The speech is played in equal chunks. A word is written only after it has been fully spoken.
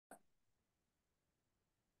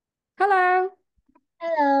Hello,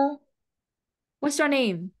 Hello, what's your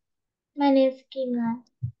name? my name is Kim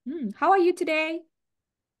Ngân. How are you today?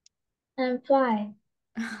 I'm fine.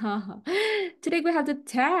 Today we have the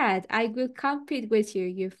test. I will compete with you.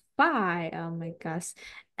 You're fine. Oh my gosh.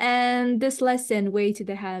 And this lesson, Way to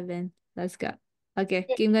the Heaven. Let's go. Okay,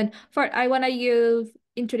 Yeah. Kim Ngân. First, I want you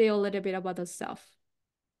introduce a little bit about yourself.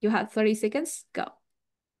 You have 30 seconds. Go.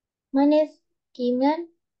 My name is Kim Ngân.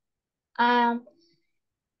 I'm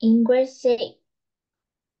in grade 6.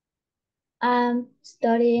 I'm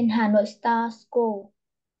studying Hanoi Star School.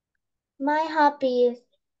 My hobby is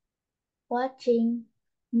watching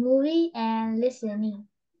movie and listening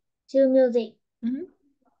to music. Mhm.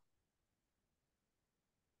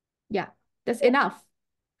 Yeah, that's Yeah. enough.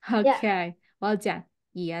 Yeah. Okay, well done.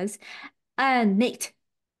 Yes. And Nate,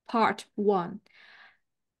 part one.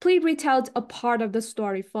 Please retell a part of the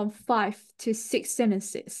story from 5 to 6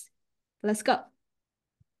 sentences. Let's go.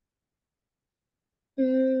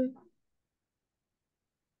 Mm,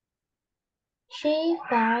 she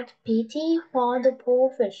felt pity for the poor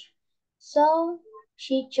fish, so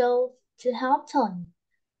she chose to help Tony.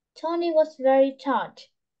 Tony was very touched.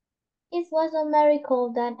 It was a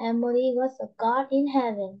miracle that Emily was a god in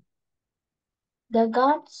heaven. The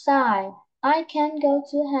god sighed, I can't go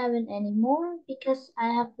to heaven anymore because I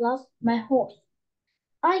have lost my horse.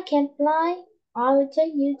 I can't fly. I will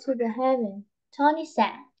take you to the heaven. Tony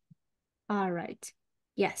said. All right.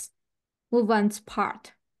 Yes. Move on to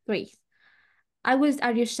part three. I will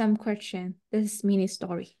ask you some question. This is mini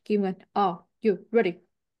story. Give me. Oh, you ready?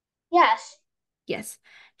 Yes. Yes.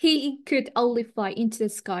 He could only fly into the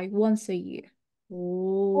sky once a year.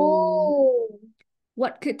 Oh. Ooh.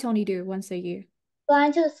 What could Tony do once a year?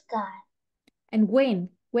 Fly to the sky. And when?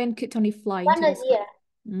 When could Tony fly One into a the sky? year.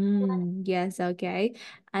 Yes, okay.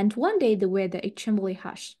 And one day the weather extremely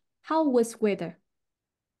harsh. How was weather?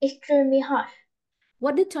 Extremely hot.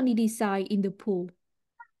 What did Tony decide in the pool?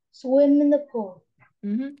 Swim in the pool.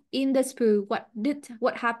 In the pool,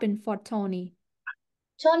 what happened for Tony?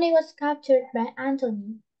 Tony was captured by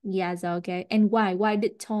Anthony Yes, okay. And why? Why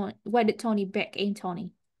did Tony back in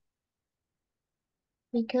Tony?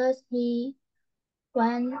 because he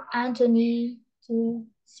want Anthony to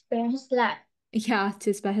spare his life. Yeah,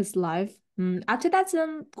 to spare his life. After that,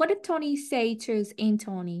 what did Tony say to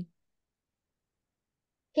Anthony?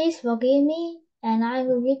 Please forgive me, and I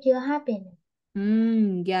will give you happiness.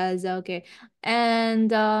 Yes, okay. And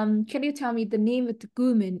can you tell me the name of the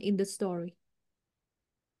woman in the story?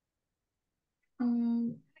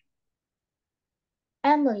 Mm,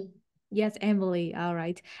 Emily, Yes, Emily. All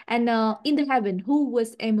right. And in the heaven, who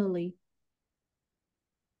was Emily?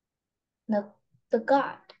 the, the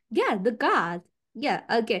God. Yeah, the God. Yeah,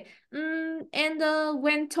 okay. And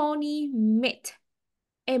when Tony met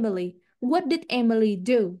Emily, what did Emily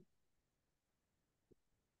do?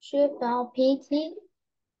 She felt pity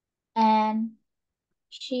and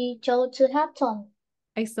she chose to help Tony.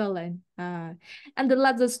 Excellent. And the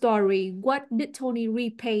last story, what did Tony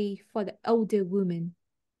repay for the older woman?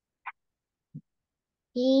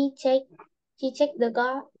 He take he checked the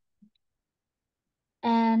God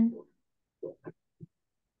and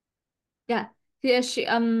Yeah. Yeah,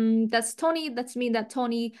 that's Tony, that's mean that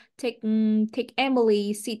Tony take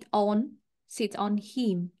Emily sit on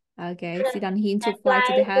him. Okay, sit on him to fly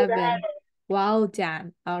to the fly to the heaven. heaven. Well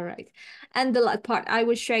done. All right. And the last part, I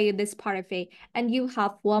will show you this part of it, and you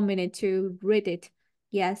have 1 minute to read it.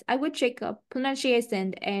 Yes, I will check up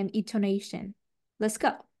pronunciation and intonation. Let's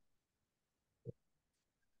go.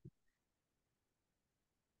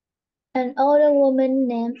 An older woman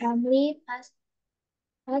named Emily passed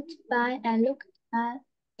by and looked at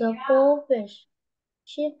the poor fish.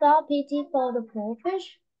 She felt pity for the poor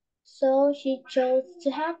fish, so she chose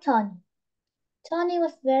to help Tony. Tony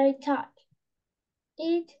was very touched.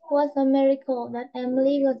 It was a miracle that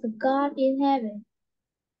Emily was a god in heaven.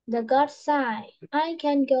 The god sighed, I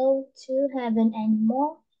can't go to heaven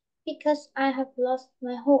anymore because I have lost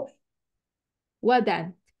my horse. Well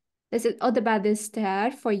done. This is all about the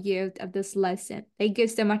start for you of this lesson. Thank you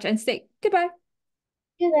so much and say goodbye.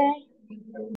 Goodbye.